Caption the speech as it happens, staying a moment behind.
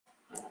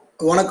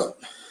வணக்கம்.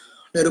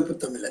 நெருப்பு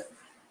தமிழர்.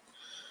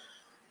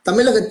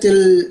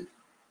 தமிழகத்தில்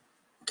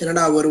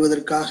கனடா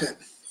வருவதற்காக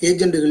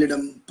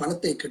ஏஜெண்டுகளிடம்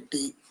பணத்தை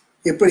கட்டி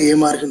எப்படி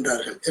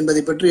ஏமாறுகின்றார்கள்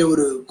என்பதை பற்றிய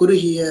ஒரு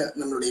குறுகிய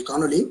நம்மளுடைய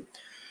காணொளி.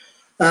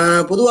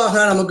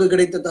 பொதுவாக நமக்கு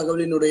கிடைத்த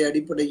தகவலினுடைய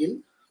அடிப்படையில்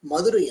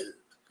மதுரையில்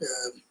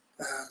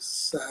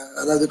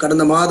அதாவது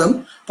கடந்த மாதம்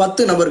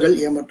 10 நபர்கள்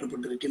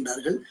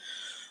ஏமாற்றப்பட்டிருக்கின்றார்கள்.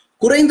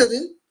 குறைந்தது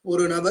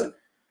ஒரு நபர்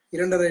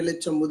 2.5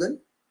 லட்சம் முதல்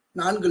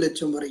 4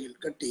 லட்சம் வரையில்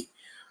கட்டி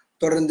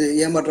தொடர்ந்து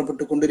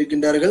ஏமாற்றப்பட்டு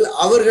கொண்டிருக்கின்றார்கள்.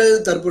 அவர்கள்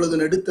தற்பொழுது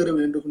நடுத்தரவு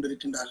நின்று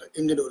கொண்டிருக்கின்றார்கள்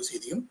என்கிற ஒரு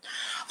செய்தியும்,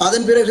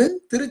 அதன் பிறகு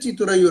திருச்சி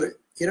துறையூரில்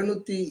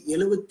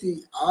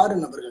 276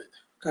 நபர்கள்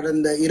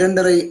கடந்த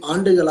 2.5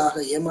 ஆண்டுகளாக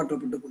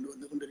ஏமாற்றப்பட்டு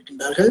வந்து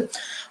கொண்டிருக்கின்றார்கள்.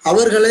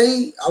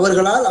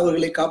 அவர்களால்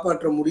அவர்களை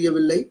காப்பாற்ற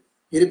முடியவில்லை.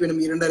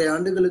 இருப்பினும் 2.5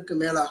 ஆண்டுகளுக்கு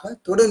மேலாக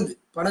தொடர்ந்து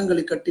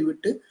பணங்களை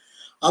கட்டிவிட்டு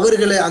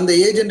அவர்களை அந்த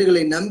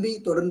ஏஜெண்டுகளை நம்பி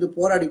தொடர்ந்து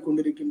போராடி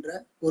கொண்டிருக்கின்ற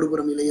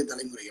ஒருபுறம் இளைய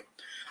தலைமுறையும்,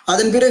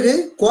 அதன் பிறகு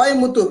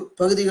கோயம்புத்தூர்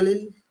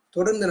பகுதிகளில்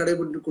தொடர்ந்து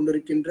நடைபெற்று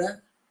கொண்டிருக்கின்ற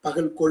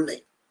பகல்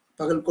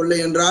கொள்ளை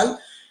என்றால்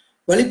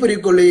வழிப்பறி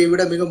கொள்ளையை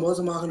விட மிக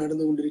மோசமாக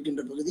நடந்து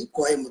கொண்டிருக்கின்ற பகுதி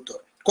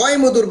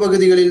கோயம்புத்தூர்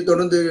பகுதிகளில்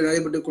தொடர்ந்து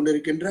நடைபெற்றுக்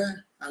கொண்டிருக்கின்ற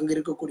அங்கு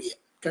இருக்கக்கூடிய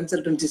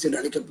கன்சல்டன்சிஸ் என்று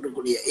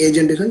அழைக்கப்படக்கூடிய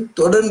ஏஜெண்டுகள்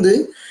தொடர்ந்து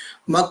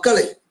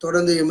மக்களை,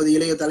 தொடர்ந்து எமது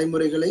இளைய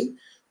தலைமுறைகளை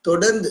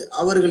தொடர்ந்து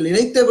அவர்கள்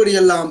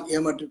நினைத்தபடியெல்லாம்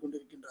ஏமாற்றிக்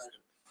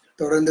கொண்டிருக்கின்றார்கள்.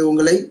 தொடர்ந்து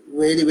உங்களை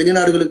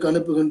வெளிநாடுகளுக்கு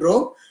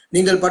அனுப்புகின்றோம்,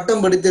 நீங்கள்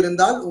பட்டம்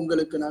படித்திருந்தால்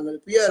உங்களுக்கு நாங்கள்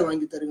PR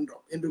வாங்கி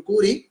தருகின்றோம் என்று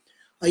கூறி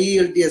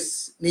IELTS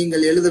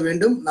நீங்கள் எழுத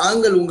வேண்டும்,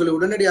 நாங்கள் உங்களை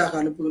உடனடியாக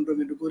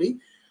அனுப்புகின்றோம் என்று கூறி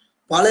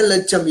பல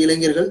லட்சம்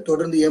இளைஞர்கள்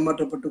தொடர்ந்து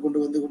ஏமாற்றப்பட்டு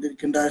வந்து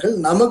கொண்டிருக்கின்றார்கள்.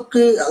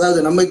 அதாவது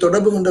நம்மை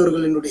தொடர்பு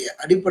கொண்டவர்களினுடைய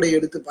அடிப்படையை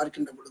எடுத்து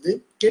பார்க்கின்ற பொழுது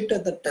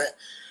கிட்டத்தட்ட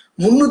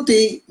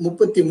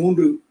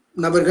 333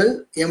 நபர்கள்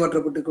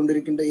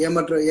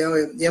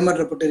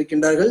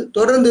ஏமாற்றப்பட்டிருக்கின்றார்கள்.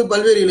 தொடர்ந்து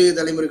பல்வேறு இளைய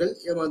தலைமுறைகள்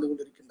ஏமாந்து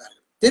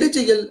கொண்டிருக்கின்றார்கள்.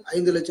 திருச்சியில்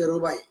 5 லட்சம்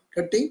ரூபாய்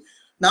கட்டி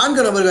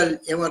 4 நபர்கள்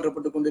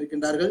ஏமாற்றப்பட்டு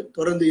கொண்டிருக்கின்றார்கள்.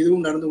 தொடர்ந்து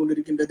இதுவும் நடந்து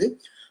கொண்டிருக்கின்றது.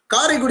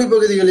 காரைக்குடி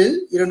பகுதிகளில்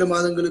 2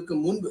 மாதங்களுக்கு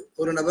முன்பு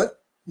ஒரு நபர்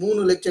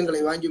 3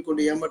 லட்சங்களை வாங்கி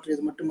கொண்டு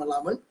ஏமாற்றியது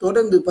மட்டுமல்லாமல்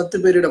தொடர்ந்து 10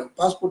 பேரிடம்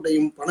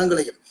பாஸ்போர்ட்டையும்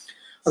பணங்களையும்,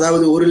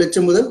 அதாவது 1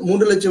 லட்சம் முதல்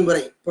 3 லட்சம்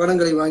வரை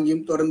பணங்களை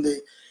வாங்கியும் தொடர்ந்து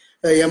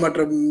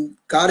ஏமாற்றம்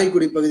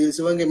காரைக்குடி பகுதியில்,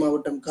 சிவகங்கை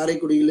மாவட்டம்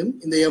காரைக்குடியிலும்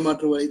இந்த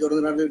ஏமாற்று வழி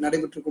தொடர்ந்து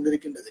நடைபெற்றுக்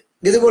கொண்டிருக்கின்றது.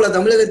 இதுபோல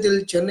தமிழகத்தில்,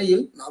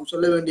 சென்னையில் நாம்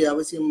சொல்ல வேண்டிய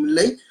அவசியம்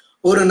இல்லை.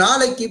 ஒரு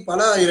நாளைக்கு பல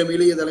ஆயிரம்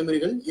இளைய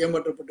தலைமுறைகள்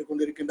ஏமாற்றப்பட்டு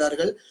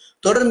கொண்டிருக்கின்றார்கள்.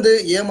 தொடர்ந்து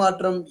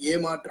ஏமாற்றம்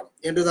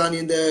என்றுதான்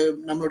இந்த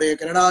நம்முடைய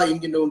கனடா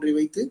என்கின்ற ஒன்றை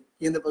வைத்து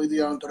இந்த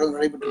பகுதியான தொடர்ந்து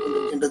நடைபெற்றுக்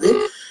கொண்டிருக்கின்றது.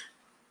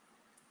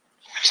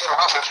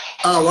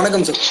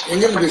 வணக்கம் சார்,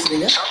 எங்க இருந்து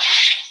பேசுறீங்க?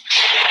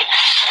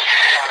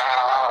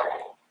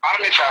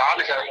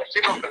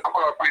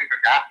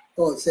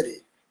 ஓ சரி,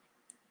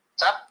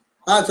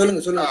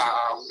 சொல்லுங்க.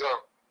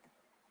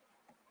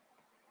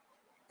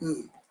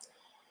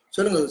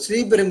 சொல்லுங்க.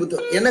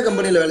 ஸ்ரீபெரும்புத்தூர் என்ன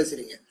கம்பெனில வேலை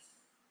செய்றீங்க?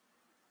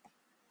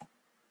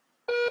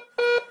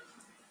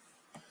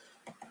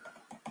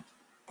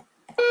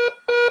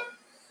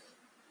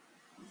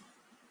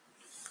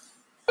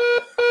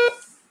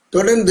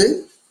 தொடர்ந்து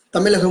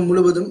தமிழகம்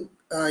முழுவதும்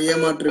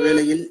ஏமாற்று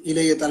வேலையில்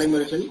இளைய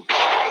தலைமுறைகள்.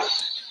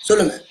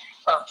 சொல்லுங்க.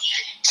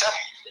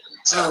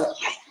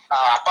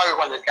 அப்பாவுக்கு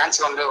கொஞ்சம்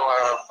கேன்சர் வந்து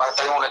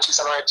 13 லட்சம்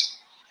செலவாயிடுச்சு.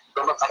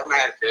 ரொம்ப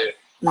கடுமையா இருக்கு.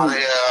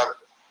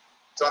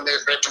 அது வந்து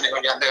ட்ரை பண்ணி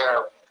கொஞ்சம் வந்து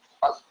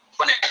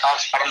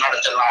படம்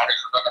நடத்தலாம்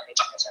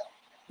அப்படின்னு சார்.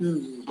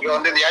 இங்க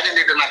வந்து இந்த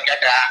ஏஜென்ட் நான்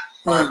கேட்டேன்,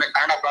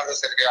 கனடா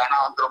ப்ராசஸ் இருக்கு, ஆனா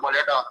வந்து ரொம்ப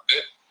லேட்டா வந்து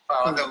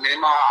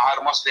மினிமம் 6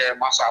 மாசம் 7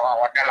 மாசம் ஆகும்.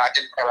 உடனே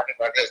அர்ஜென்ட் பண்ண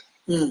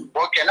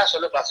ஓகேன்னா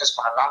சொல்லி ப்ராசஸ்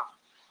பண்ணலாம்.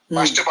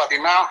 ஃபர்ஸ்ட்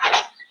பாத்தீங்கன்னா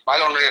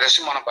முதல்ல உன்னுடைய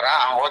ரெஸ்யூம் அனுப்புறேன்.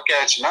 அவன் ஓகே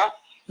ஆச்சுன்னா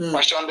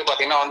ஃபர்ஸ்ட் வந்து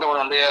பாத்தீங்கன்னா வந்து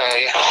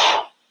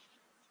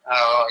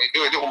இது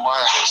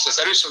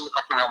சர்வீஸ் வந்து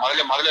கட்டணும்.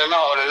 முதல்ல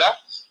எல்லாம் அவர்ல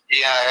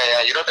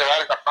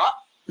 27,000 கட்டணும்,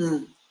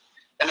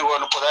 எனக்கு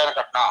ஒரு 30,000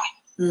 கட்டணும்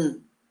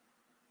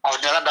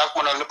அப்படின்னா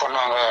டாக்குமெண்ட் வந்து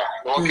பண்ணுவாங்க.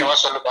 ஓகேவா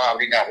சொல்லுப்பா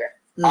அப்படின்னாரு.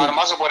 6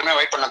 மாசம் பொறுமையா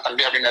வெயிட் பண்ண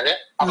தம்பி அப்படின்னாரு.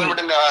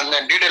 அப்புறமேட்டு இந்த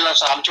டீடைல் எல்லாம்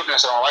அனுப்பிச்சு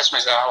விட்டேன் சார் வாய்ஸ்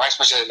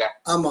மெசேஜ்ல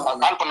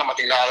கால் பண்ண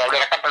பாத்தீங்களா, அதை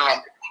அப்படியே ரெக்கார்ட்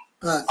பண்ணலாம்.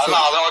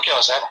 அதான்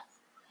ஓகேவா சார்?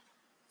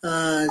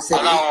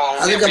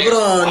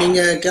 அதுக்கப்புறம் நீங்க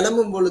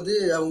கிளம்பும் பொழுது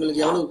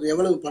அவங்களுக்கு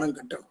எவ்வளவு பணம்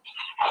கட்டணும்?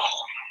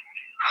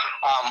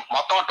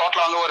 மொத்தமா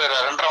டோட்டலா வந்து ஒரு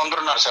 2.5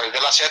 வந்துருந்தாரு சார்.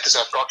 இதெல்லாம் சேர்த்து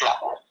சார் டோட்டலா.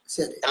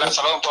 சரி, எல்லாம்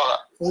செலவும் போக.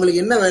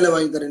 உங்களுக்கு என்ன வேலை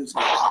வாங்கி தரேன்னு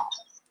சொல்லுங்க.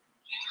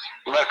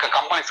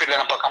 கம்பெனி ஃபீல்ட்ல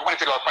ஒர்க்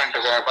பண்ணிட்டு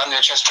இருக்கேன். 15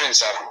 வருஷம்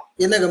எக்ஸ்பீரியன்ஸ் சார்.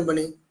 என்ன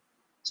கம்பெனி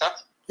சார்?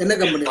 என்ன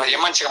கம்பெனி?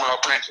 MNC கம்பெனி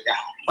ஒர்க் பண்ணிட்டு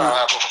இருக்கேன்.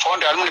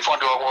 அலுமினி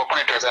ஃபோன் ஒர்க்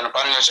பண்ணிட்டு இருக்கேன் சார்.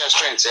 15 வருஷம்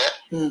எக்ஸ்பீரியன்ஸ்.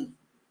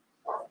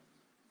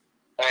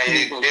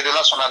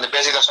 இதெல்லாம் சொன்ன அந்த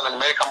பேசிக்கா சொன்ன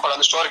இந்த மாதிரி கம்பெனி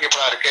வந்து ஸ்டோர்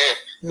கீப்பரா இருக்கு,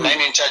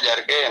 லைன் இன்சார்ஜா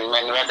இருக்கு,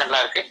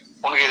 வேக்கன்ட்லாம் இருக்கு.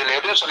 உனக்கு இதுல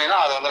எதுவும் சொன்னீங்கன்னா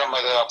அதை வந்து நம்ம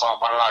இது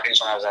பண்ணலாம்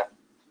அப்படின்னு சொன்னாரு சார்.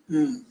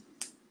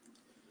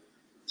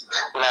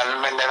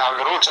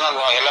 ரூல்ஸ் எல்லாம்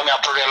எல்லாமே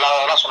அப்ரூவ்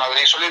எல்லாம் சொன்னாங்க.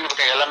 நீங்க சொல்லி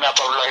எல்லாமே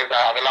அப்ரூவ் இருக்கு,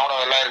 அதெல்லாம்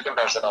எல்லாம்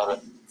இருக்குன்றாரு சார். அவரு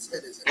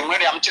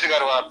முன்னாடி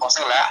அமைச்சிருக்காரு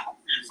பசங்களை.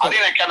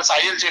 அதையும் நான் கேட்டேன்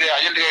சார். IELTS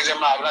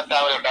எக்ஸாம் அதெல்லாம்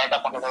தேவையில்லை, டேட்டா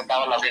பண்றது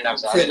தேவையில்லை அப்படின்னாரு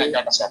சார். அதையும் நான்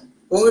கேட்டேன் சார்.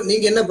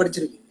 நீங்க என்ன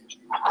படிச்சிருக்கீங்க?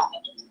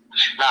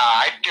 நான்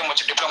ITM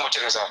டிப்ளமோ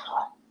முடிச்சிருக்கேன் சார்.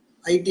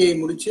 ஐடிஐ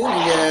முடிச்சு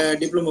நீங்க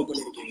டிப்ளமோ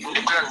பண்ணிருக்கீங்க.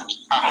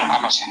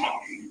 ஆமா சார்.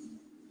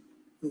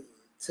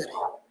 சரி,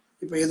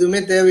 இப்ப எதுவுமே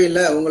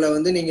தேவையில்லை, உங்களை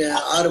வந்து நீங்க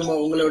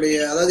உங்களுடைய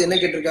அதாவது என்ன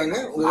கேட்டிருக்காங்க,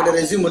 உங்ககிட்ட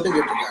ரெஸ்யூம் மட்டும்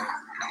கேட்டிருக்காங்க.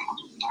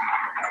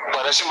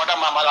 ரெஸ்யூம்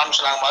மட்டும்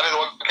அனுப்பிச்சுனாங்க மாதிரி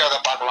ஓகே அதை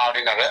பார்க்கலாம்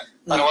அப்படின்னாரு.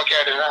 அது ஓகே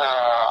அப்படின்னா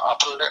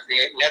அப்புறம்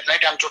நேற்று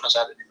நைட் அனுப்பிச்சு விட்டேன்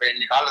சார். இப்ப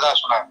இன்னைக்கு காலைல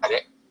தான் சொன்னாரு.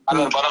 அது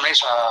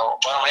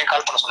 12 மணிக்கு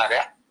கால் பண்ண சொன்னாரு.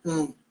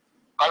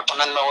 கால்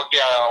பண்ண ஓகே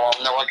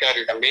ஓகே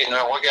இருக்கு தம்பி,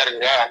 ஓகே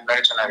இருக்குங்க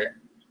அப்படின்னு சொன்னாரு.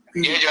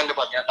 ஏஜ் வந்து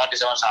பாத்தீங்கன்னா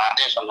 37 சார்.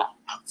 அதையும் சொன்னேன்.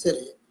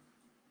 சரி,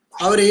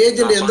 அவர்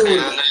ஏஜென்ட் எந்த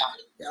ஊர்?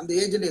 அந்த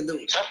ஏஜென்ட் எந்த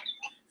ஊர் சார்?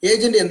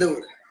 ஏஜென்ட் எந்த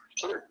ஊர்?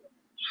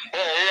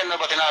 ஏஜென்ட்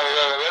பாத்தீங்கன்னா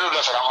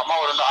வேலூர்ல சார். அவங்க அம்மா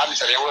ஊர் வந்து ஆர்மி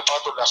சார். எங்க ஊர்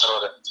பக்கத்து ஊர் சார்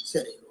அவரு.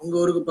 சரி, உங்க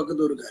ஊருக்கு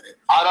பக்கத்து ஊருக்காரு.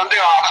 அவர் வந்து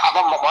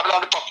அதான் முதல்ல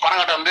வந்து பணம்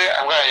கட்ட வந்து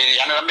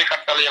என்னை நம்பி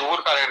கட்டல. எங்க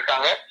ஊருக்காரர்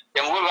இருக்காங்க.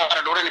 எங்க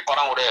ஊருக்காரர் கூட நீ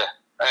பணம் கொடு.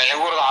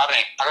 எங்க ஊருக்கு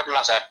ஆரணி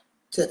பக்கத்துலாம் சார்.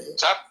 சரி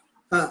சார்.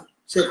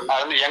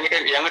 அது வந்து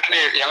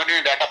எங்கிட்ட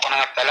டேட்டா பணம்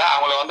கட்டல.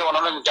 அவங்கள வந்து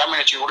உன்னால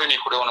ஜாமீன் வச்சு கூட நீ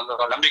கொடு.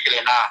 உனக்கு நம்பிக்கை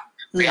இல்லையா?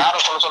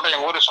 யாரும் சொல்ல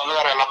எங்க ஊருக்கு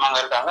சொந்தக்காரர் எல்லாமே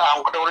அங்க இருக்காங்க.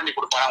 அவங்க கிட்ட கூட நீ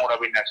கொடு பணம் கூட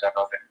அப்படின்னு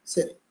சார் அவரு.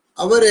 சரி,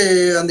 அவரு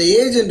அந்த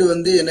ஏஜென்ட்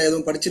வந்து என்ன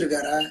எதுவும்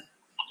படிச்சிருக்காரா?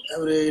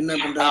 அவரு என்ன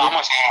பண்றாரு? ஆமா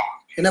சார்.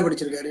 என்ன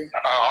படிச்சிருக்காரு?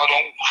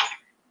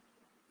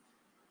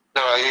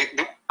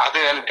 அது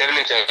எனக்கு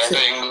தெரியல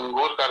சார். எங்க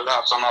ஊருக்காரர்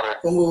தான் சொன்னாரு.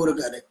 உங்க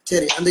ஊருக்காரு.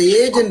 சரி, அந்த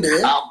ஏஜென்ட்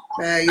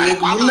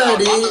இதுக்கு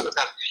முன்னாடி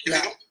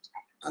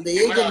அந்த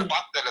ஏஜென்ட்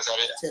பார்த்ததில்ல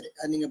சார். சரி,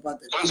 அது நீங்க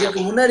பாத்து இதுக்கு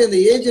முன்னாடி அந்த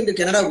ஏஜென்ட்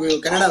கனடா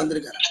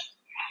வந்திருக்காரு.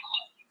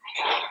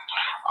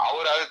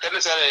 அவரு அது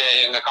தெரியல சார்.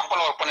 எங்க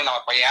கம்பெனி ஒர்க் பண்ணி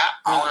நம்ம பையன்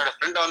அவனோட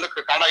ஃப்ரெண்ட் வந்து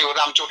கனடா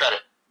இவர் அனுப்பிச்சு விட்டாரு.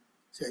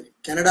 சரி,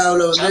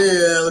 கனடாவுல வந்து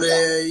அவரு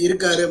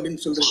இருக்காரு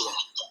அப்படின்னு சொல்றீங்க.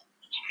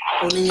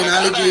 நீங்க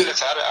நாளைக்கு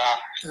சார்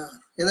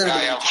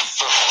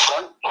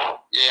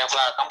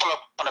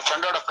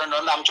ஃப்ரெண்டோட ஃப்ரெண்ட்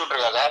வந்து அனுப்பிச்சு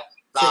விட்டுருக்காரு.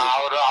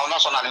 அவன்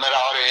தான் சொன்னான் இந்த மாதிரி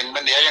அவரு இந்த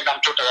ஏஜென்ட்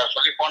அனுப்பிச்சு விட்டுருக்காரு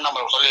சொல்லி போன்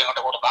நம்பர் சொல்லி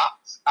என்கிட்ட கொடுத்தான்.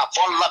 நான்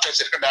போன்ல தான்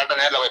பேசியிருக்கேன். டேரக்டா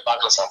நேரில் போய்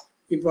பார்க்கல சார்.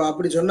 இப்போ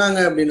அப்படி சொன்னாங்க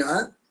அப்படின்னா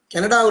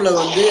கனடாவுல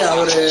வந்து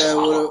அவரு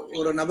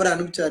ஒரு நபரை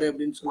அனுப்பிச்சாரு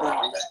அப்படின்னு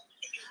சொல்றாங்கல்ல,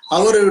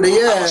 அவருடைய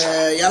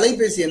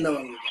அலைபேசி என்ன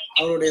வாங்குங்க,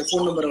 அவருடைய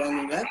போன் நம்பர்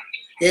வாங்குங்க,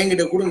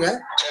 என்கிட்ட கொடுங்க,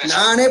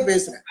 நானே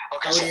பேசுறேன்.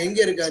 அவர் எங்க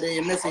இருக்காரு,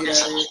 என்ன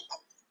செய்யறாரு,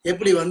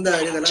 எப்படி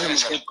வந்தாரு, இதெல்லாம்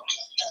நம்ம கேட்போம்.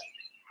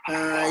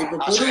 இப்ப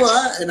பொதுவா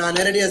நான்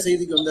நேரடியா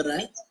செய்திக்கு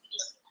வந்துடுறேன்.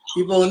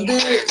 இப்ப வந்து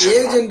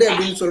ஏஜென்ட்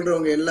அப்படின்னு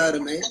சொல்றவங்க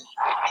எல்லாருமே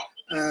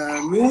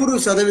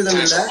 100%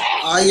 இல்ல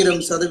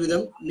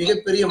 1000%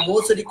 மிகப்பெரிய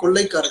மோசடி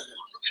கொள்ளைக்காரர்கள்.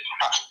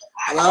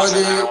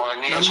 அதாவது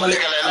நம்மளை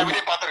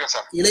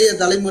இளைய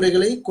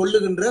தலைமுறைகளை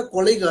கொல்லுகின்ற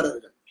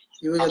கொலைகாரர்கள்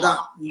இவங்கதான்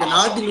இந்த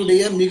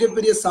நாட்டினுடைய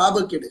மிகப்பெரிய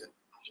சாபக்கேடுகள்.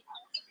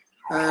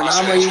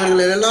 நாம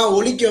இவர்களை எல்லாம்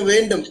ஒழிக்க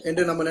வேண்டும்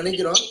என்று நம்ம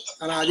நினைக்கிறோம்.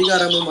 ஆனா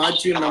அதிகாரமும்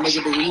ஆட்சியும் நம்ம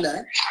கிட்ட இல்ல.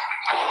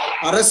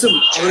 அரசும்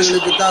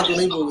அவர்களுக்கு தான்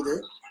துணை போகுது.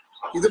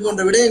 இது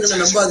போன்ற விடயங்களை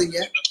நம்பாதீங்க.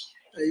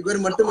 இவர்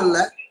மட்டுமல்ல,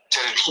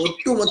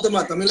 ஒட்டு மொத்தமா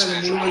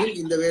தமிழகம் முழுவதும்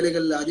இந்த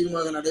வேலைகள்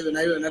அதிகமாக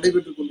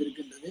நடைபெற்றுக்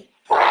கொண்டிருக்கின்றது.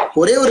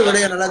 ஒரே ஒரு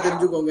விடயம் நல்லா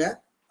தெரிஞ்சுக்கோங்க.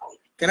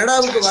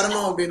 கனடாவுக்கு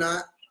வரணும் அப்படின்னா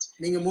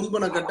நீங்க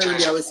முன்பணம் கட்ட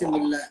வேண்டிய அவசியம்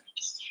இல்லை.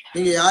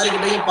 நீங்க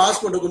யாருக்கிட்டையும்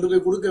பாஸ்போர்ட்டை கொண்டு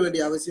போய் கொடுக்க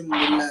வேண்டிய அவசியம்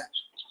இல்லை.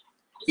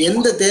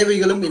 எந்த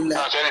தேவைகளும் இல்லை.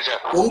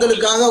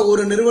 உங்களுக்காக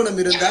ஒரு நிறுவனம்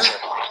இருந்தா,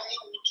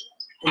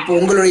 இப்போ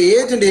உங்களுடைய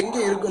ஏஜென்ட் எங்க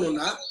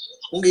இருக்கணும்னா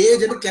உங்க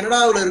ஏஜென்ட்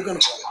கனடாவுல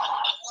இருக்கணும்.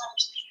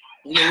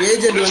 உங்க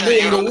ஏஜென்ட் வந்து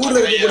உங்க ஊர்ல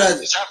இருக்க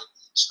கூடாது.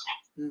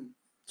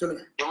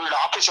 சொல்லுங்க. இவங்களோட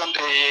ஆபீஸ்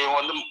வந்து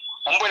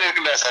மும்பைல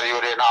இருக்குல்ல சார்.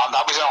 இவரு நான் அந்த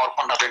ஆபீஸ்ல ஒர்க்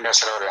பண்றேன் அப்படின்னு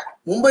சார். அவரு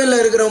மும்பைல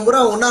இருக்கிறவங்க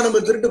பூரா 1ஆம்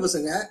நம்பர் திருட்டு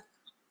பசங்க,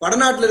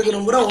 வடநாட்டுல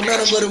இருக்கிறவங்க பூரா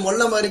 1ஆம் நம்பர்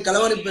மொல்ல மாதிரி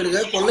களவாணி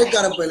பயிலுக,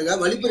 கொள்ளைக்கார பயிலுக,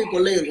 வழிப்பறி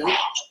கொள்ளையர்கள்.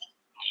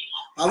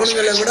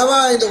 அவனுங்களை விடவா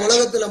இந்த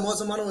உலகத்துல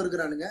மோசமானவன்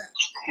இருக்கிறானுங்க.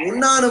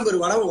 1ஆம் நம்பர்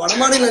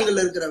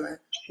வடமாநிலங்கள்ல இருக்கிறவன்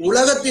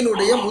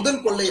உலகத்தினுடைய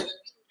முதல் கொள்ளையர்.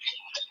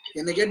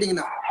 என்ன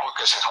கேட்டீங்கன்னா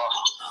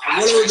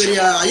அவ்வளவு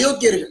பெரிய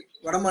அயோக்கியர்கள்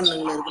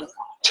வடமாநிலங்கள்ல இருக்கிறவங்க.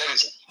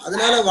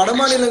 அதனால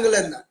வடமாநிலங்கள்ல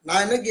இருந்தா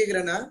நான் என்ன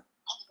கேக்குறேன்னா,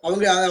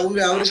 அவங்க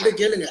அவர்கிட்ட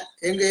கேளுங்க,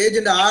 எங்க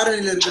ஏஜென்ட்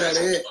ஆரணியில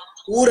இருக்கிறாரு,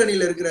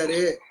 ஊரணியில இருக்கிறாரு,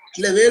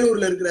 இல்ல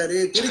வேலூர்ல இருக்கிறாரு,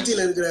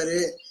 திருச்சியில இருக்கிறாரு,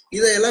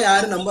 இதையெல்லாம்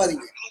யாரும்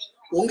நம்பாதீங்க.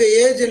 உங்க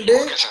ஏஜென்ட்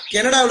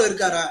கனடாவுல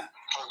இருக்காரா?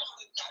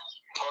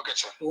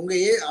 உங்க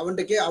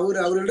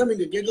அவர்களிடம்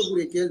நீங்க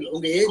கேட்கக்கூடிய கேள்வி,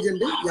 உங்க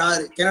ஏஜென்ட்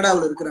யாரு,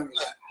 கனடாவுல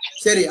இருக்கிறாங்களா?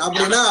 சரி,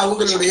 அப்படின்னா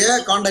அவங்களுடைய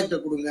கான்டாக்ட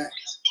கொடுங்க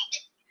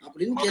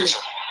அப்படின்னு கேளுங்க.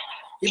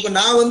 இப்ப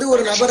நான் வந்து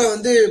ஒரு நபரை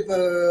வந்து இப்ப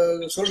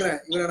சொல்றேன்,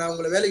 இவரை நான்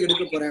உங்களை வேலைக்கு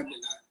எடுக்க போறேன்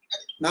அப்படின்னா,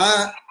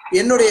 நான்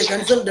என்னுடைய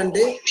கன்சல்டன்ட்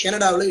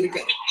கனடாவுல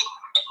இருக்காரு.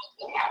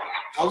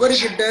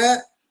 அவர்கிட்ட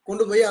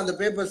கொண்டு போய் அந்த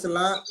பேப்பர்ஸ்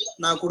எல்லாம்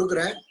நான்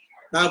கொடுக்குறேன்.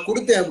 நான்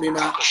கொடுத்தேன்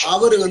அப்படின்னா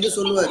அவரு வந்து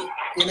சொல்லுவாரு,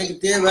 எனக்கு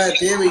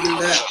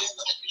தேவையில்லை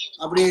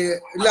அப்படி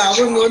இல்ல.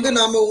 அவங்க வந்து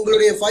நாம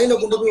உங்களுடைய ஃபைலை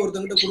கொண்டு போய்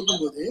ஒருத்தங்கிட்ட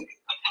கொடுக்கும்போது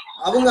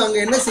அவங்க அங்க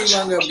என்ன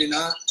செய்வாங்க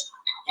அப்படின்னா,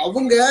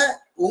 அவங்க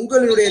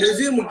உங்களுடைய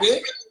ரெஸ்யூமுக்கு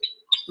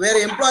வேற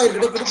எம்ப்ளாயர்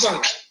கிட்ட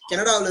கொடுப்பாங்க.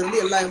 கனடாவில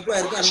இருந்து எல்லா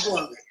எம்ப்ளாயருக்கும்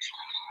அனுப்புவாங்க.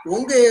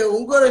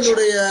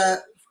 உங்களுடைய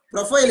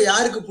ப்ரொஃபைல்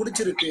யாருக்கு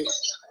பிடிச்சிருக்கு,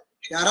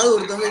 யாராவது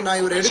ஒருத்தவங்க நான்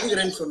இவரை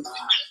எடுத்துக்கிறேன்னு சொன்னா,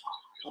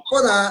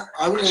 அப்போதான்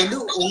அவங்க வந்து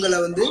உங்களை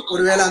வந்து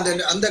ஒருவேளை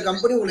அந்த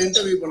கம்பெனி உங்களை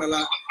இன்டர்வியூ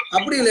பண்ணலாம்.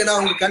 அப்படி இல்லைன்னா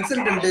அவங்க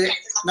கன்சல்டன்ட்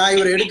நான்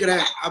இவரை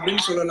எடுக்கிறேன்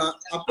அப்படின்னு சொல்லலாம்.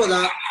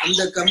 அப்போதான்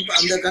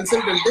அந்த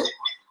கன்சல்டன்ட்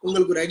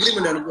உங்களுக்கு ஒரு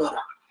அக்ரிமெண்ட் அனுப்புவாரு.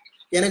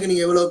 எனக்கு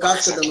நீங்க எவ்வளவு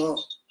காசு கட்டணும்,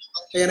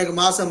 எனக்கு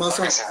மாசம்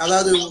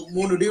அதாவது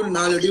 3 டியூ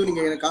 4 டியூ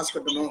நீங்க எனக்கு காசு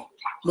கட்டணும்,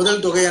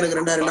 முதல் தொகை எனக்கு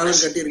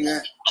 $2000 கட்டிருங்க,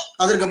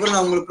 அதுக்கப்புறம்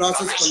நான் உங்களுக்கு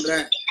ப்ராசஸ்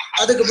பண்றேன்,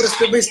 அதுக்கப்புறம்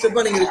ஸ்டெப் பை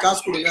ஸ்டெப்பா நீங்க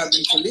காசு கொடுங்க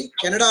அப்படின்னு சொல்லி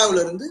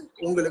கனடாவில இருந்து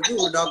உங்களுக்கு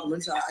ஒரு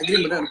டாக்குமெண்ட்ஸ்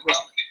அக்ரிமெண்ட்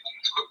அனுப்புவாங்க.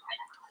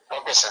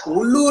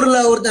 உள்ளூர்ல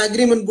ஒருத்தன்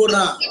அக்ரிமெண்ட்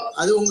போடுறான்,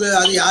 அது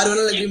யாரு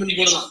வேணாலும் அக்ரிமெண்ட்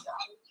போடலாம்,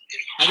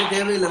 அது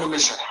தேவையில்லை.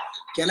 நம்மளுக்கு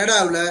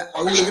கனடாவில்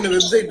அவங்களுக்குன்னு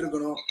வெப்சைட்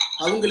இருக்கணும்,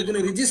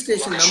 அவங்களுக்குன்னு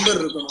ரிஜிஸ்ட்ரேஷன் நம்பர்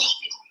இருக்கணும்,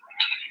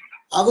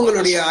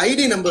 அவங்களுடைய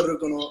ஐடி நம்பர்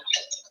இருக்கணும்.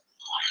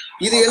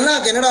 இது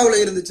எல்லாம்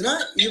கனடாவில் இருந்துச்சுன்னா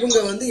இவங்க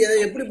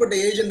எப்படிப்பட்ட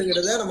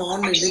ஏஜென்ட்ங்கிறத நம்ம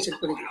ஆன்லைன்லயே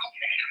செக் பண்ணிக்கலாம்.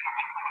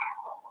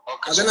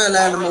 அதனால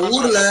நம்ம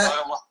ஊர்ல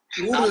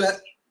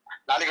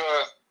நாளைக்கு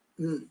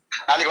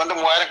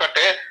 3000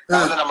 கட்டு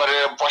நம்ம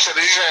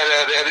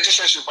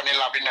ரெஜிஸ்ட்ரேஷன்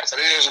பண்ணிடலாம் அப்படின்னு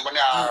சார். ரெஜிஸ்ட்ரேஷன் பண்ணி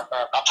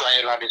காப்பி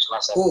வாங்கிடலாம் அப்படின்னு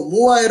சொன்னா சார்.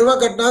 3000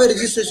 ரூபாய் கட்டினாவே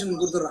ரெஜிஸ்ட்ரேஷன்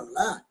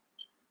கொடுத்துறாங்களா?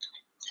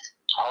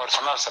 அவர்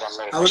சொன்னார் சார்.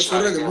 அவர்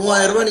சொல்றது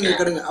 3000 ரூபாய் நீங்க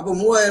கட்டுங்க. அப்ப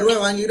 3000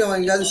 ரூபாய்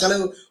வாங்கிட்டு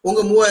செலவு, உங்க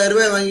 3000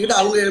 ரூபாய் வாங்கிட்டு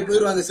அவங்க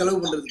போயிருவாங்க செலவு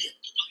பண்றதுக்கு.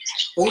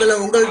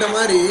 உங்கள்ட்ட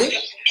மாதிரி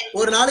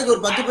ஒரு நாளைக்கு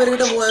ஒரு 10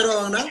 பேர்கிட்ட 3000 ரூபாய்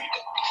வாங்கினா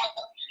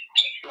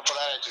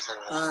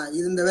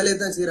இது இந்த வேலையை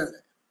தான் செய்யறாங்க.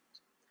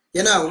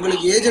 ஏன்னா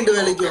உங்களுக்கு ஏஜென்ட்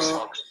வேலைக்கும்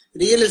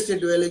ரியல்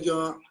எஸ்டேட்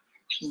வேலைக்கும்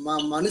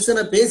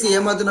மனுஷனை பேசி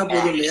ஏமாத்தினா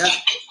போதும் இல்லையா?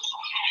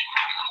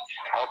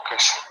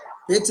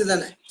 பேச்சு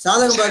தானே.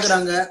 சாதகம்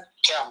பாக்குறாங்க,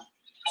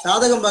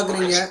 சாதகம்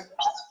பாக்குறீங்க,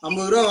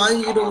 50 ரூபாய்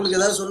வாங்கிக்கிட்டு உங்களுக்கு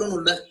ஏதாவது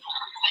சொல்லணும்ல,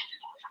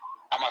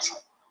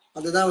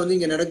 அதுதான்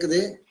இங்க நடக்குது.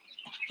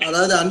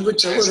 அதாவது அன்பு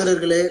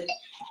சகோதரர்களே,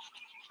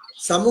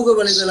 சமூக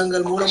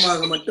வலைதளங்கள்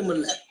மூலமாக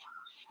மட்டுமல்ல,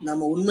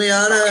 நம்ம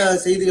உண்மையான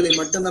செய்திகளை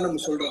மட்டும்தான்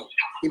நம்ம சொல்றோம்.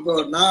 இப்போ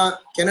நான்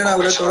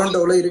கனடாவில்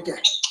டொரண்டோவில்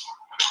இருக்கேன்.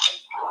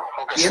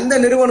 எந்த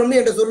நிறுவனம்னு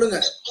என்கிட்ட சொல்லுங்க,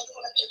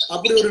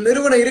 அப்படி ஒரு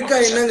நிறுவனம் இருக்கா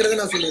என்னங்கறத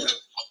நான் சொல்லிடுறேன்.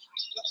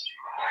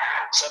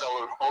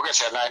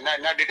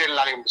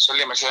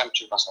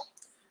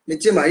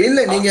 நிச்சயமா இல்ல,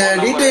 நீங்க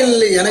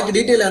எனக்கு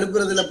டீட்டெயில்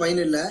அனுப்புறதுல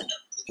பயன் இல்ல.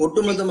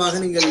 ஒட்டுமொத்தமாக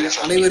நீங்கள்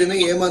அனைவருமே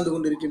ஏமாந்து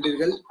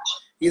கொண்டிருக்கின்றீர்கள்.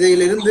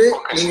 இதிலிருந்து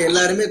நீங்க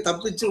எல்லாருமே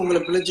தப்பிச்சு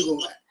உங்களை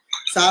பிழைச்சுக்கோங்க.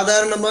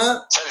 சாதாரணமா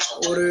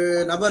ஒரு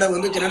நபரை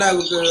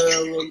கனடாவுக்கு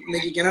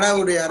இன்னைக்கு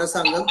கனடாவுடைய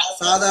அரசாங்கம்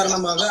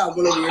சாதாரணமாக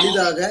அவ்வளவு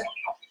எளிதாக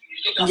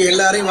இங்க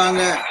எல்லாரையும்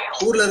வாங்க,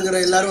 ஊர்ல இருக்கிற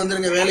எல்லாரும்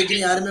வந்துருங்க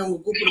வேலைக்குன்னு யாருமே அவங்க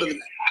கூப்பிடுறது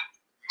இல்லை.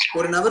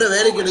 ஒரு நபரை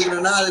வேலைக்கு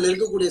எடுக்கணும்னா அதுல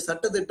இருக்கக்கூடிய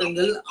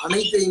சட்டத்திட்டங்கள்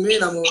அனைத்தையுமே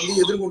நம்ம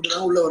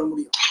எதிர்கொண்டுதான் உள்ள வர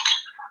முடியும்.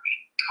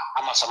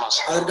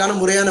 அதற்கான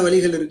முறையான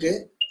வழிகள் இருக்கு.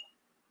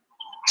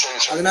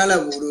 அதனால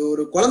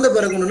ஒரு குழந்தை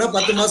பிறக்கணும்னா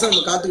 10 மாசம்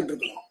நம்ம காத்துக்கிட்டு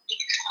இருக்கணும்.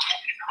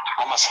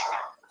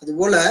 அது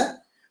போல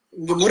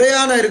இங்க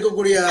முறையான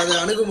இருக்கக்கூடிய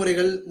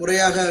அணுகுமுறைகள்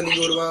முறையாக நீங்க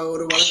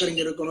ஒரு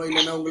வழக்கறிஞர் இருக்கணும்,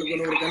 இல்லைன்னா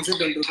உங்களுக்கு ஒரு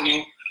கன்சல்டன்ட்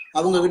இருக்கணும்,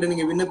 அவங்க கிட்ட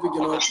நீங்க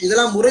விண்ணப்பிக்கணும்.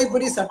 இதெல்லாம்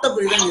முறைப்படி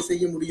சட்டப்படிதான் நீங்க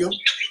செய்ய முடியும்.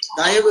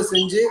 தயவு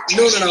செஞ்சு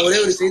இன்னொன்னு நான் ஒரே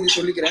ஒரு செய்தி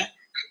சொல்லிக்கிறேன்.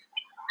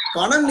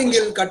 பணம்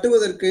நீங்கள்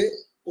கட்டுவதற்கு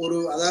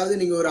அதாவது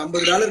நீங்க ஒரு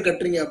 $50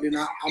 கட்டுறீங்க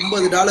அப்படின்னா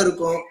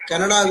 $50க்கும்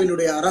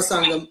கனடாவினுடைய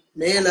அரசாங்கம்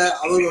மேல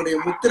அவர்களுடைய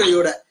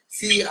முத்திரையோட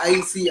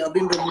CIC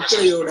அப்படின்ற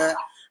முத்திரையோட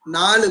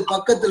 4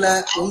 பக்கத்துல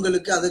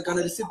உங்களுக்கு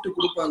அதுக்கான ரிசிப்ட்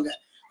கொடுப்பாங்க.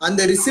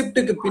 அந்த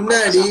ரிசிப்டுக்கு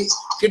பின்னாடி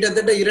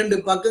கிட்டத்தட்ட 2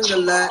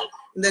 பக்கங்கள்ல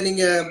இந்த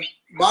நீங்க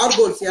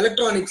பார்கோட்ஸ்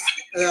எலக்ட்ரானிக்ஸ்,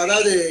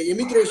 அதாவது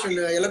இமிகிரேஷன்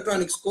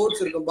எலக்ட்ரானிக்ஸ்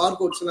கோட்ஸ் இருக்கும்,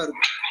 பார்கோட்ஸ் எல்லாம்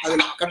இருக்கும்,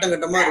 அதுல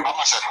கட்டமா இருக்கும்.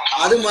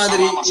 அது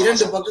மாதிரி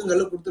 2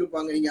 பக்கங்கள்ல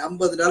கொடுத்துருப்பாங்க நீங்க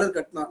 $50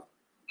 கட்டினாலும்.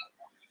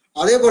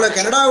 அதே போல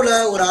கனடாவுல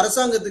ஒரு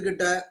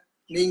அரசாங்கத்துக்கிட்ட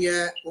நீங்க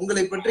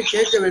உங்களை பற்றி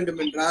கேட்க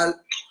வேண்டும் என்றால்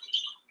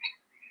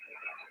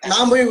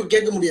நான் போய்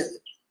கேட்க முடியாது.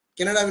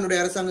 கனடாவினுடைய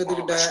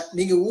அரசாங்கத்துக்கிட்ட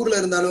நீங்க ஊர்ல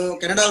இருந்தாலும்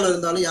கனடாவில்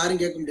இருந்தாலும்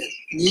யாரும் கேட்க முடியாது.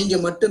 நீங்க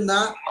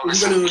மட்டும்தான்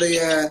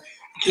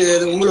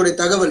உங்களுடைய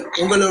தகவல்,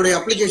 உங்களுடைய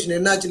அப்ளிகேஷன்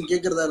என்னாச்சுன்னு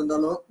கேட்கறதா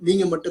இருந்தாலும்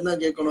நீங்க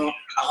மட்டும்தான் கேட்கணும்.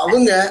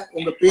 அவங்க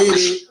உங்க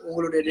பேரு,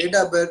 உங்களுடைய டேட்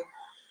ஆஃப் பர்த்,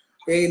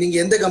 நீங்க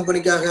எந்த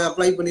கம்பெனிக்காக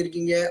அப்ளை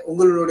பண்ணிருக்கீங்க,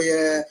 உங்களுடைய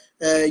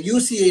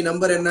UCI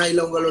நம்பர் என்ன,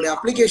 இல்ல உங்களுடைய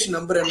அப்ளிகேஷன்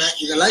நம்பர் என்ன,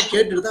 இதெல்லாம்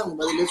கேட்டுட்டு தான் அவங்க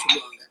பதிலே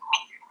சொல்லுவாங்க.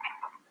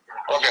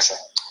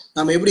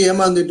 நம்ம எப்படி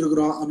ஏமாந்துட்டு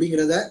இருக்கிறோம்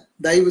அப்படிங்கிறத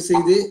தயவு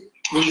செய்து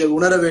நீங்கள்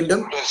உணர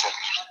வேண்டும்.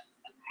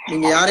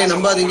 நீங்க யாரையும்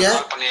நம்பாதீங்க,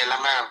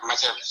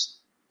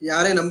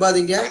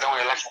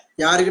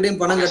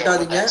 யாருக்கிட்டையும் பணம்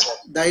கட்டாதீங்க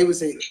தயவு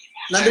செய்து.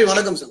 நன்றி,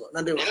 வணக்கம் சகோ.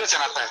 நன்றி,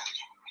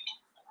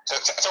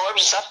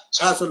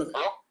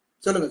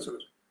 சொல்லுங்க.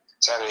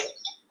 சரி,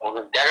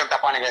 உங்களுக்கு கேட்க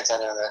தப்பா நினைக்கிறேன்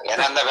சார்.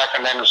 என்ன அந்த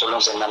வேக்கண்ட்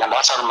சொல்லுங்க சார், நான்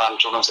வாட்ஸ்அப்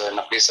அனுப்பிச்சுடுங்க சார்.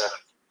 என்ன ப்ளீஸ் சார்,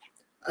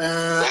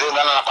 எது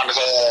இருந்தாலும் நான் பண்றேன்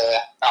சார்.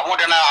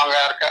 அமௌண்ட் என்ன அவங்க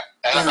இருக்க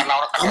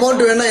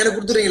அமௌண்ட் வேணா எனக்கு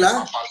கொடுத்துருவீங்களா?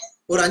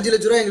 ஒரு 5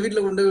 லட்ச ரூபாய் எங்க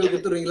வீட்டுல கொண்டு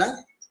கொடுத்துருவீங்களா?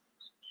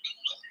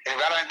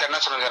 வேற என்ன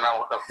சொல்லுங்க, நான்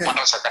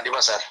பண்றேன் சார். கண்டிப்பா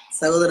சார்.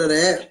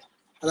 சகோதரரே,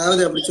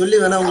 அதாவது அப்படி சொல்லி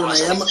வேணா உங்களை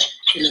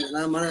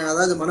நான்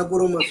அதாவது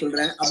மனப்பூர்வமா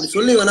சொல்றேன், அப்படி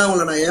சொல்லி வேணா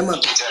உங்களை நான்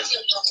ஏமாத்தேன்.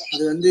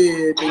 அது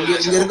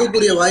இங்க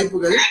இருக்கக்கூடிய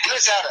வாய்ப்புகள் இல்ல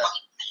சார்.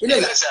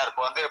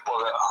 இப்போ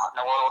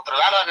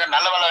ஒருத்தர் வேலை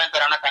நல்ல வேலை வாங்கி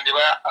தரானா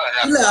கண்டிப்பா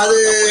இல்ல. அது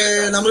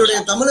நம்மளுடைய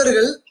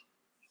தமிழர்கள்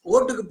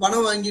ஓட்டுக்கு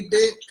பணம் வாங்கிட்டு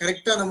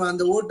கரெக்டா நம்ம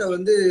அந்த ஓட்டை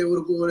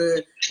ஒரு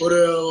ஒரு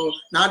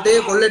நாட்டையே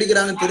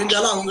கொள்ளடிக்கிறாங்கன்னு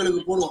தெரிஞ்சாலும்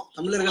அவங்களுக்கு போடுவோம்.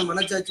 தமிழர்கள்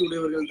மனச்சாட்சி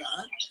உடையவர்கள்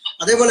தான்.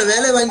 அதே போல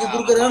வேலை வாங்கி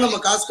கொடுக்கறதா நம்ம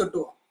காசு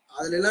கட்டுவோம்.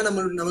 அதுல எல்லாம்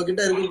நம்ம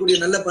கிட்ட இருக்கக்கூடிய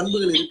நல்ல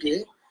பண்புகள் இருக்கு.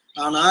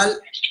 ஆனால்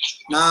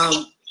நாம்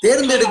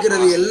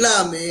தேர்ந்தெடுக்கிறது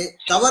எல்லாமே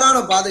தவறான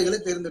பாதைகளை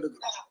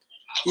தேர்ந்தெடுக்கிறோம்.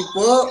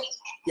 இப்போ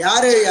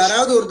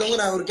யாராவது ஒருத்தவங்க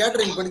நான் ஒரு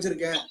கேட்டரிங்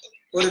படிச்சிருக்கேன்,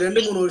 ஒரு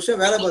 2-3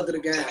 வருஷம் வேலை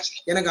பார்த்திருக்கேன்,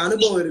 எனக்கு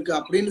அனுபவம் இருக்கு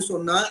அப்படின்னு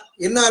சொன்னா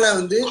என்னால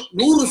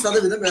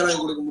 100% வேலை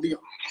வாங்கி கொடுக்க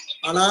முடியும்.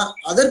 ஆனா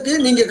அதற்கு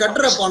நீங்க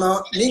கட்டுற பணம்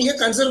நீங்க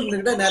கன்சல்டன்ட்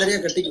கிட்ட நிறைய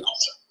கட்டிக்கலாம்.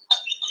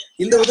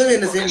 இந்த உதவி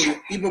என்ன செய்ய முடியும்?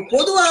 இப்ப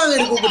பொதுவாக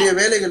இருக்கக்கூடிய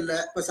வேலைகள்ல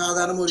இப்ப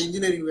சாதாரண ஒரு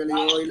இன்ஜினியரிங்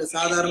வேலையோ இல்ல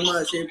சாதாரணமா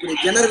செய்யக்கூடிய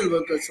ஜெனரல்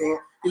ஒர்க்கர்ஸோ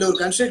இல்ல ஒரு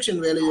கன்ஸ்ட்ரக்ஷன்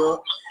வேலையோ,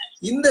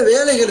 இந்த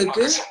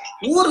வேலைகளுக்கு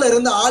ஊர்ல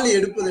இருந்து ஆள்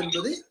எடுப்பது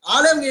என்பது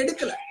ஆளை அவங்க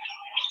எடுக்கல.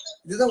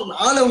 இதுதான்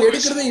ஆள் அவங்க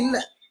எடுக்கிறதே இல்ல.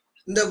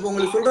 இந்த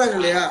உங்களுக்கு சொல்றாங்க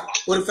இல்லையா,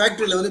 ஒரு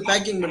ஃபேக்டரியில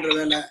பேக்கிங் பண்ற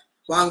வேலை,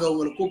 வாங்க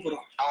உங்களை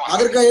கூப்பிடுறோம்.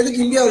 அதற்காக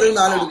எதுக்கு இந்தியாவில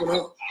இருந்து ஆள்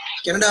எடுக்கணும்?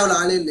 கனடாவில்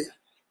ஆளே இல்லையா?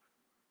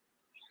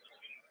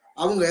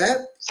 அவங்க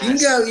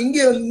இங்க இங்க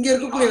இங்க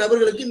இருக்கக்கூடிய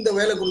நபர்களுக்கு இந்த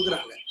வேலை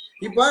கொடுக்குறாங்க.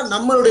 இப்ப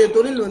நம்மளுடைய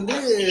தொழில்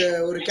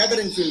ஒரு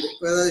கேட்டரிங் ஃபீல்டு,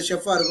 அதாவது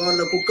ஷெஃபா இருக்கும்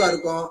இல்ல குக்கா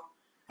இருக்கும்,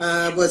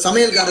 இப்ப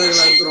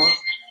சமையல்காரர்களா இருக்கிறோம்.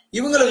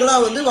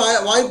 இவங்களுக்கெல்லாம்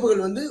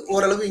வாய்ப்புகள்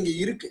ஓரளவு இங்க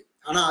இருக்கு.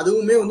 ஆனா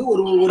அதுவுமே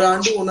ஒரு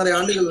ஆண்டு 1.5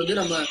 ஆண்டுகள்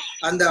நம்ம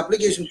அந்த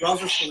அப்ளிகேஷன்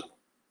ப்ராசஸ் பண்ணணும்.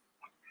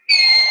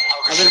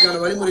 அதற்கான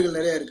வழிமுறைகள்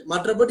நிறைய இருக்கு.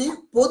 மற்றபடி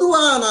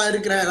பொதுவா நான்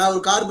இருக்கிறேன், நான்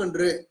ஒரு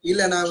கார்பெண்டரு,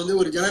 இல்ல நான்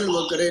ஒரு ஜெனரல்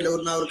ஒர்க்கரு, இல்ல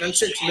நான் ஒரு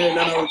கன்ஸ்ட்ரக்ஷனு, இல்ல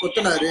நான் ஒரு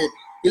கொத்தனாரு,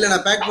 இல்ல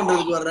நான் பேக்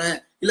பண்றதுக்கு வர்றேன்,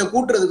 இல்ல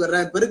கூட்டுறதுக்கு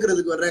வர்றேன்,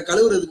 பெருக்கிறதுக்கு வர்றேன்,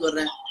 கழுவுறதுக்கு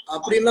வர்றேன்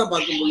அப்படின்லாம்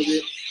பார்க்கும் பொழுது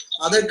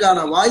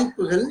அதற்கான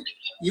வாய்ப்புகள்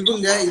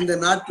இவங்க இந்த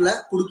நாட்டுல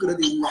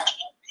கொடுக்கறது இல்லை.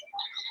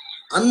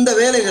 அந்த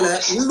வேலைகளை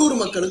உள்ளூர்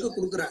மக்களுக்கு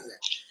கொடுக்குறாங்க.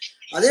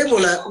 அதே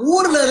போல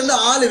ஊர்ல இருந்து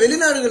ஆளு,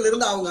 வெளிநாடுகள்ல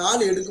இருந்து அவங்க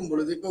ஆளு எடுக்கும்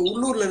பொழுது, இப்ப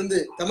உள்ளூர்ல இருந்து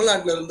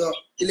தமிழ்நாட்டுல இருந்தோ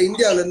இல்ல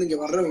இந்தியாவில இருந்து இங்க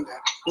வர்றவங்க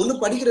ஒண்ணு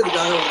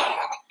படிக்கிறதுக்காக வர்றாங்க.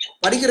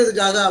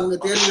 படிக்கிறதுக்காக அவங்க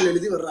தேர்வுகள்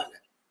எழுதி வர்றாங்க,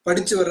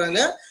 படிச்சு வர்றாங்க,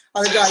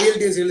 அதுக்கு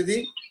IELTS எழுதி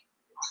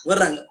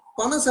வர்றாங்க,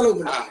 பணம் செலவு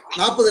பண்றாங்க.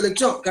 40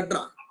 லட்சம்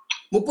கட்டுறான்,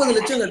 30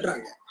 லட்சம்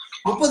கட்டுறாங்க,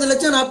 30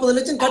 லட்சம் 40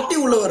 லட்சம் கட்டி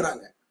உள்ள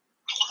வர்றாங்க.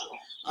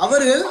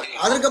 அவர்கள்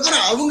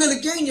அதற்கப்புறம்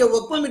அவங்களுக்கே இங்க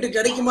ஒர்க் பர்மிட்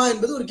கிடைக்குமா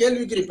என்பது ஒரு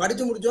கேள்விக்குறி.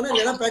 படிச்சு முடிச்சோன்னா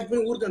இல்லைன்னா பேக்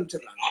பண்ணி ஊருக்கு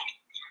அனுப்பிச்சிடுறாங்க,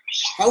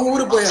 அவங்க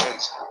ஊருக்கு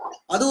போயிடுறாங்க.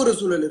 அது ஒரு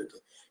சூழல் இருக்கு.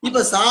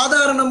 இப்ப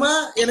சாதாரணமா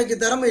எனக்கு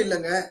திறமை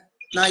இல்லைங்க,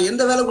 நான்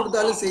எந்த வேலை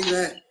கொடுத்தாலும்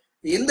செய்வேன்,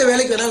 எந்த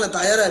வேலைக்கு வேணாலும் நான்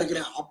தயாரா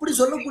இருக்கிறேன் அப்படி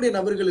சொல்லக்கூடிய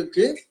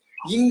நபர்களுக்கு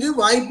இங்கு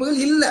வாய்ப்புகள்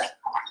இல்லை.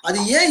 அது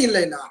ஏன்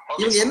இல்லைன்னா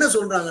இவங்க என்ன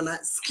சொல்றாங்கன்னா,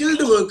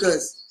 ஸ்கில்டு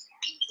ஒர்க்கர்ஸ்,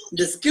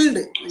 இந்த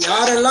ஸ்கில்டு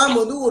யாரெல்லாம்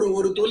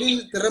ஒரு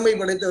தொழில் திறமை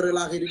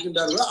படைத்தவர்களாக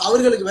இருக்கின்றார்களோ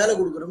அவர்களுக்கு வேலை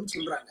கொடுக்கணும்னு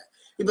சொல்றாங்க.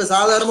 இப்ப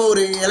சாதாரணமா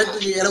ஒரு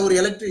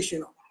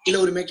எலக்ட்ரீஷியனோ இல்ல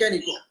ஒரு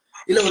மெக்கானிக்கோ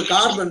இல்ல ஒரு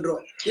கார்பெண்டரோ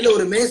இல்ல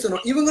ஒரு மேசனோ,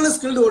 இவங்களும்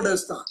ஸ்கில்டு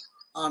ஹோல்டர்ஸ் தான்.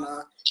 ஆனா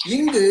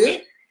இங்கு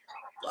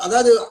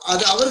அதாவது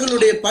அது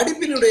அவர்களுடைய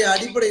படிப்பினுடைய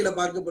அடிப்படையில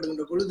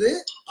பார்க்கப்படுகின்ற பொழுது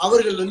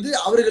அவர்கள்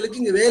அவர்களுக்கு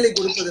இங்க வேலை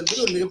கொடுப்பது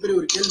என்பது ஒரு மிகப்பெரிய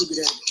ஒரு கேள்வி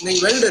கிடையாது.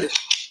 இன்னைக்கு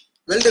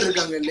வெல்டர்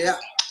இருக்காங்க இல்லையா,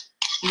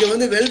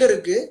 இங்க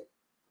வெல்டருக்கு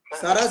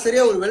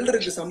சராசரியா ஒரு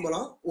வெல்டருக்கு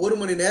சம்பளம் 1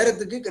 மணி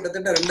நேரத்துக்கு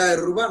கிட்டத்தட்ட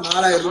 2000 ரூபாய்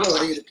 4000 ரூபாய்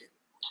வரை இருக்கு.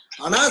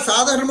 ஆனா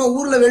சாதாரணமா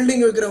ஊர்ல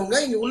வெல்டிங் வைக்கிறவங்க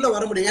இங்க உள்ள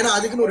வர முடியும். ஏன்னா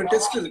அதுக்குன்னு ஒரு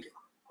டெஸ்ட் இருக்கு.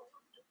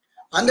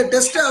 அந்த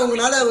டெஸ்ட்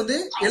அவங்களால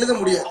எழுத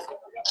முடியாது.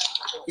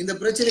 இந்த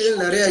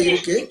பிரச்சனைகள் நிறைய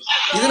இருக்கு.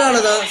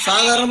 இதனாலதான்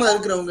சாதாரணமா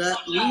இருக்கிறவங்க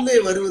உள்ளே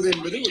வருவது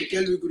என்பது ஒரு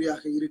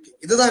கேள்விக்குறியாக இருக்கு.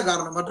 இதுதான்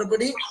காரணம்.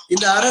 மற்றபடி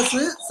இந்த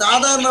அரசு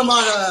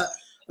சாதாரணமாக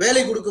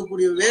வேலை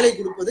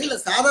கொடுப்பது இல்ல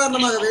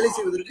சாதாரணமாக வேலை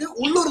செய்வதற்கு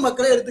உள்ளூர்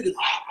மக்களை எடுத்துக்குது.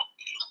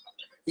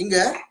 இங்க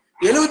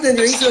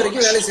 75 வயசு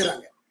வரைக்கும் வேலை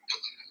செய்யறாங்க,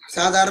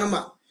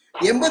 சாதாரணமா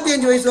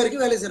 85 வயசு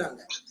வரைக்கும் வேலை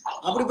செய்யறாங்க.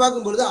 அப்படி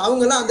பார்க்கும்பொழுது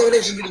அவங்க எல்லாம் அந்த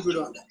வேலையை செஞ்சுட்டு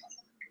போயிடுவாங்க.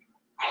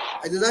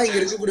 இதுதான் இங்க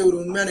இருக்கக்கூடிய ஒரு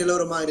உண்மையான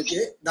நிலவரமா இருக்கு.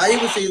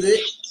 தயவு செய்து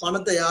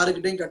பணத்தை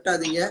யாருக்கிட்டையும்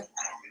கட்டாதீங்க,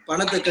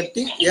 பணத்தை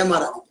கட்டி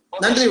ஏமாறாதீங்க.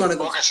 நன்றி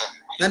வணக்கம்.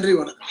 நன்றி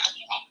வணக்கம்.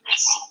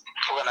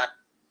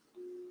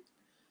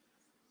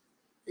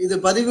 இது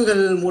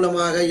பதிவுகள்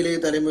மூலமாக இளைய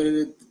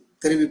தலைமுறையில்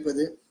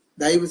தெரிவிப்பது.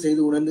 தயவு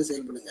செய்து உணர்ந்து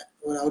செயல்படுங்க.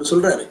 அவர்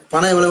சொல்றாரு,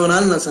 பணம் எவ்வளவு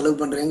வேணாலும் நான் செலவு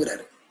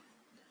பண்றேங்கிறாரு.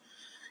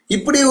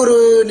 இப்படி ஒரு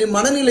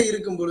மனநிலை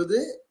இருக்கும் பொழுது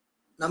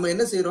நம்ம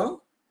என்ன செய்யறோம்,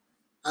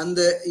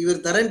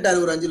 இவர் தரேன்ட்டாரு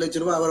ஒரு 5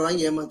 லட்சம் ரூபாய், அவர்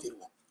வாங்கி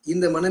ஏமாத்திடுவோம்.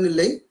 இந்த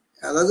மனநிலை,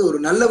 அதாவது ஒரு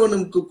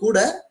நல்லவனுக்கு கூட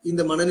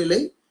இந்த மனநிலை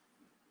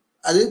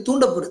அது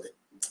தூண்டப்படுது.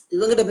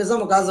 இவங்கிட்ட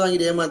பேசாம காசு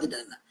வாங்கிட்டு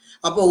ஏமாத்திட்டாங்க.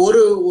 அப்போ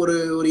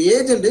ஒரு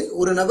ஏஜென்ட்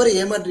ஒரு நபரை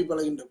ஏமாற்றி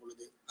பழகின்ற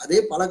பொழுது அதே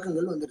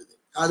பழக்கங்கள் வந்துடுது,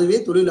 அதுவே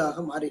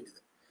தொழிலாக மாறிடுது.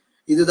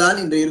 இதுதான்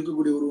இன்று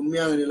இருக்கக்கூடிய ஒரு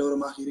உண்மையான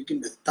நிலவரமாக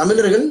இருக்கின்றது.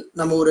 தமிழர்கள்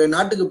நம்ம ஒரு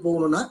நாட்டுக்கு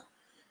போகணும்னா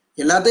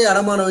எல்லாத்தையும்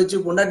அடமானம் வச்சு,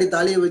 பொண்டாட்டி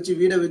தாலியை வச்சு,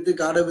 வீடை வித்து,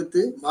 காடை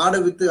வித்து, மாடை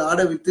வித்து,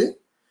 ஆடை வித்து,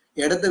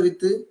 இடத்தை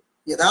வித்து,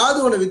 ஏதாவது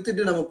ஒண்ணு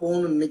வித்துட்டு நம்ம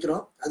போகணும்னு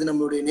நினைக்கிறோம். அது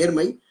நம்மளுடைய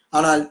நேர்மை.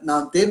 ஆனால்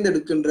நாம்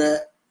தேர்ந்தெடுக்கின்ற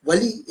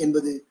வழி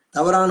என்பது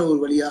தவறான ஒரு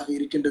வழியாக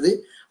இருக்கின்றது.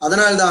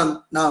 அதனால்தான்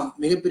நாம்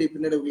மிகப்பெரிய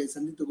பின்னடைவுகளை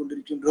சந்தித்துக்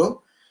கொண்டிருக்கின்றோம்.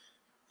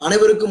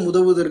 அனைவருக்கும்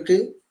உதவுவதற்கு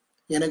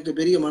எனக்கு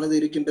பெரிய மனது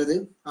இருக்கின்றது.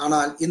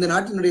 ஆனால் இந்த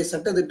நாட்டினுடைய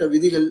சட்டத்திட்ட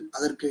விதிகள்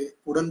அதற்கு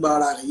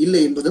உடன்பாடாக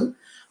இல்லை என்பதும்,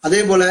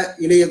 அதே போல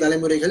இளைய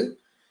தலைமுறைகள்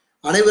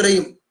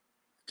அனைவரையும்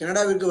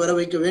கனடாவிற்கு வர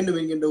வைக்க வேண்டும்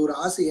என்கின்ற ஒரு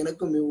ஆசை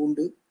எனக்கும்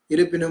உண்டு.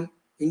 இருப்பினும்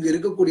இங்கு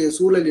இருக்கக்கூடிய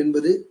சூழல்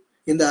என்பது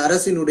இந்த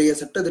அரசினுடைய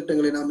சட்ட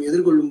திட்டங்களை நாம்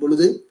எதிர்கொள்ளும்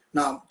பொழுது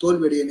நாம்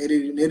தோல்வியடைய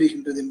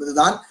நேருகின்றது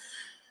என்பதுதான்.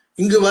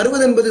 இங்கு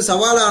வருவதென்பது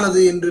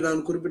சவாலானது என்று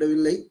நான்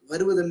குறிப்பிடவில்லை.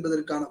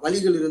 வருவதென்பதற்கான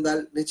வழிகள்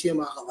இருந்தால்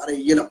நிச்சயமாக வர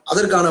இயலும்.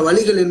 அதற்கான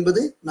வழிகள்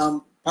என்பது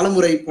நாம்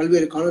பலமுறை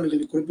பல்வேறு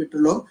காணொலிகளில்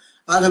குறிப்பிட்டுள்ளோம்.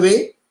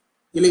 ஆகவே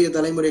இளைய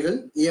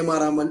தலைமுறைகள்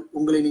ஏமாறாமல்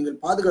உங்களை நீங்கள்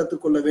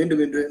பாதுகாத்துக் கொள்ள வேண்டும்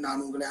என்று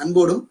நான் உங்களை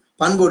அன்போடும்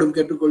பண்போடும்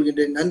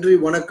கேட்டுக்கொள்கின்றேன். நன்றி,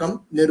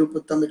 வணக்கம்.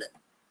 நெருப்பு தமிழன்.